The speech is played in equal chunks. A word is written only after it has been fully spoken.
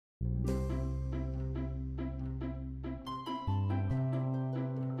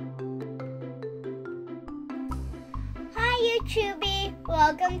Youtubee,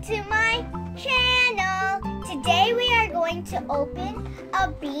 welcome to my channel. Today we are going to open a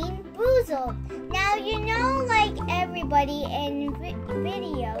bean boozled. Now you know, like everybody in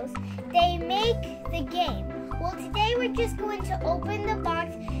videos, they make the game. Well, today we're just going to open the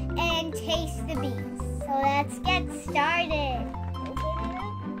box and taste the beans. So let's get started.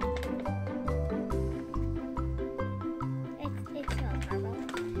 It smells horrible.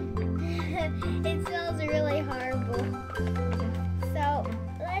 It smells really horrible. So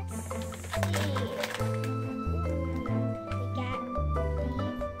let's see. We got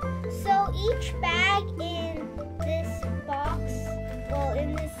these. So each bag in this box, well,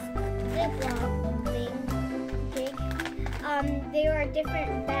 in this Ziploc thing, there are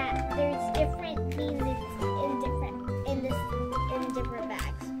different bags. There's different beans in different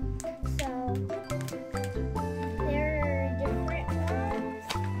bags. So there are different ones.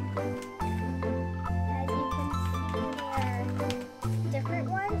 As you can see, there are different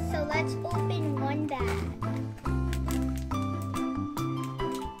ones. So let's open one bag.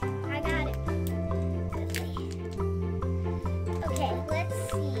 I got it. Okay, let's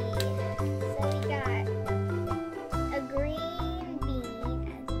see. So we got a green bean,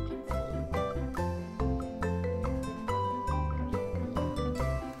 as you can see.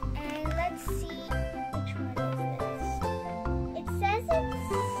 And let's see which one is this. It says it's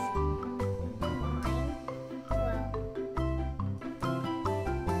lime.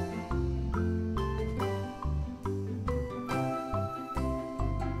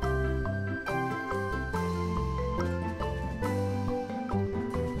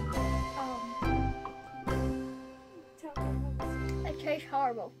 Well, it tastes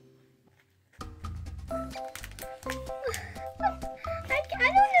horrible. I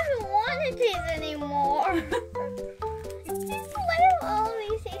don't even want to taste anymore. Why do all of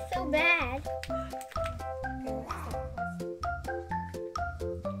these taste so bad?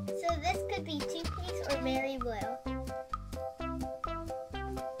 So this could be toothpaste or Mary Blue.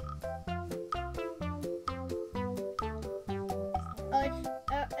 Oh, it's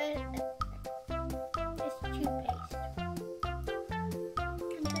toothpaste.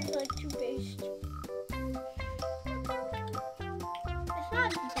 It tastes like toothpaste. It's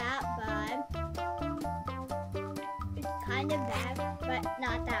not that bad. It's kind of bad, but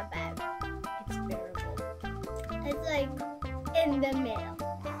not that bad. It's bearable. It's like in the middle.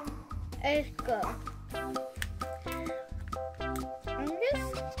 It's good. I'm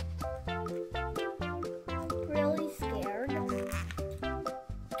just really scared.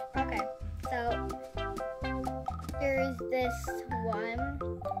 Okay, so there's this one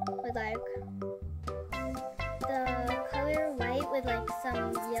with like the color white with like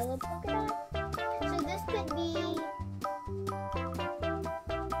some yellow polka dot. So this could be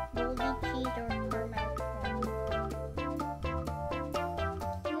moldy cheese or caramel corn.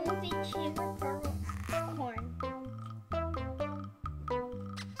 Moldy cheese or caramel corn.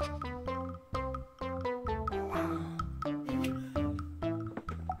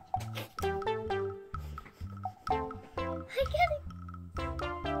 I get it.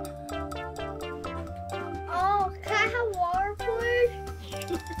 Oh, can I have water, please?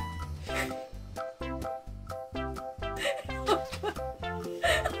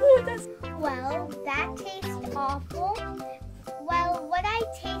 Well, that tastes awful. Well, what I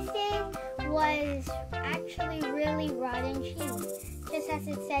tasted was actually really rotten cheese. Just as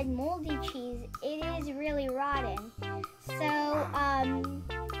it said moldy cheese, it is really rotten. So,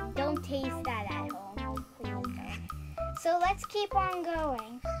 don't taste that at home, please don't. So let's keep on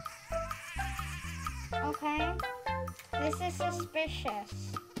going. Okay? This is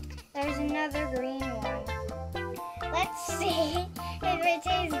suspicious. There's another green one. Let's see if it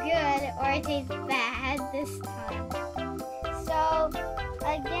tastes good or it tastes bad this time. So,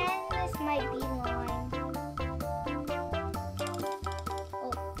 again, this might be lime.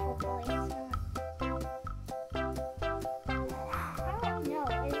 Oh, hopefully it's not. I don't know.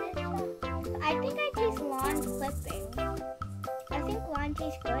 Is it? I think I taste lawn clippings. I think lawn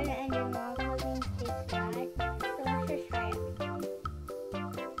tastes good and then lawn clippings taste bad. So let's just try it.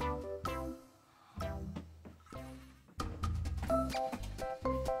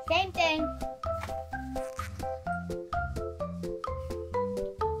 Same thing.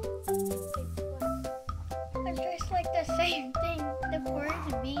 It tastes like the same thing. The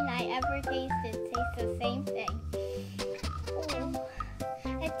worst bean I ever tasted tastes the same thing. Ooh.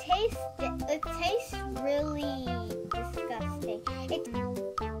 It tastes really disgusting.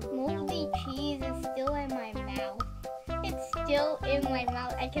 Moldy cheese is still in my mouth. It's still in my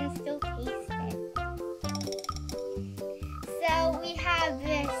mouth. I can still taste it. So we have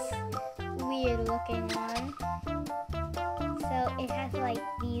this weird looking one.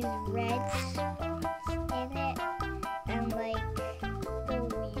 red spots in it and like the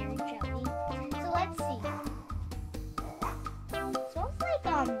weird jelly. So let's see. It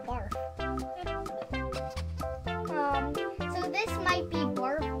smells like barf. So this might be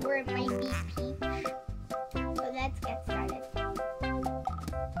barf or it might be peach. So let's get started.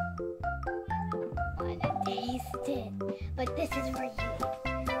 I wanna taste it, but this is for you.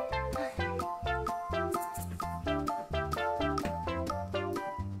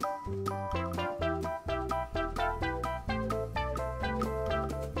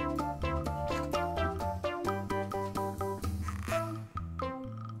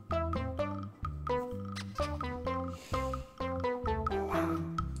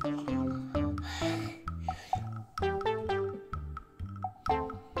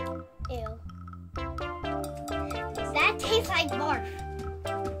 That tastes like barf.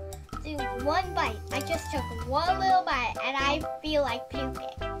 Dude, one bite. I just took one little bite and I feel like puking.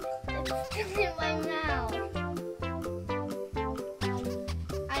 It's still in my mouth.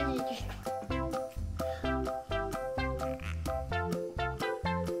 I need to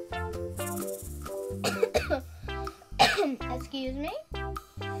drink. Excuse me.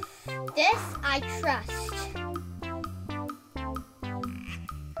 This I trust.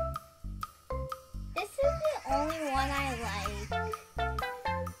 Only one I like.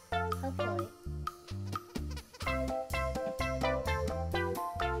 Hopefully.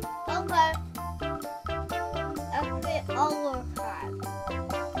 Okay. Okay, all of that.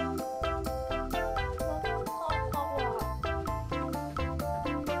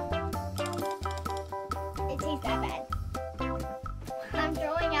 It tastes that bad. I'm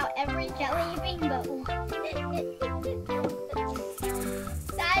throwing out every jelly bean but one.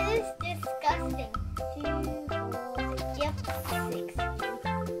 That is disgusting. Yep, 6.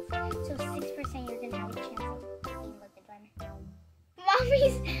 So 6% you're gonna have a chance of eating liquid lemon.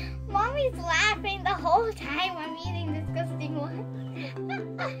 Mommy's laughing the whole time I'm eating this disgusting one.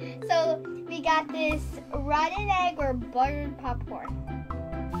 So we got this rotten egg or buttered popcorn.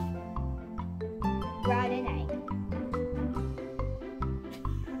 Rotten egg.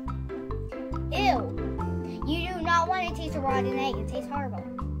 Ew. You do not want to taste a rotten egg. It tastes horrible.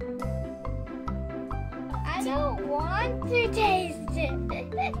 I don't want to taste it. I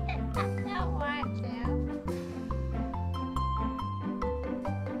don't want to.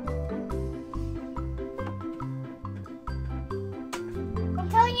 I'm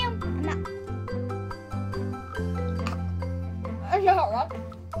telling you, I'm not. I'm not.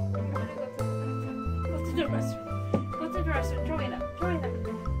 Go to the restroom. Go to the restroom. Throw it up. Throw it up.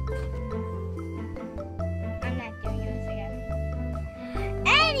 I'm not doing this again.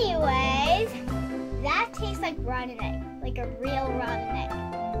 Anyways. That tastes like rotten egg, like a real rotten egg.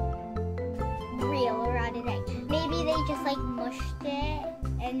 Real rotten egg. Maybe they just like mushed it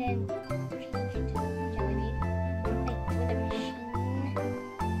and then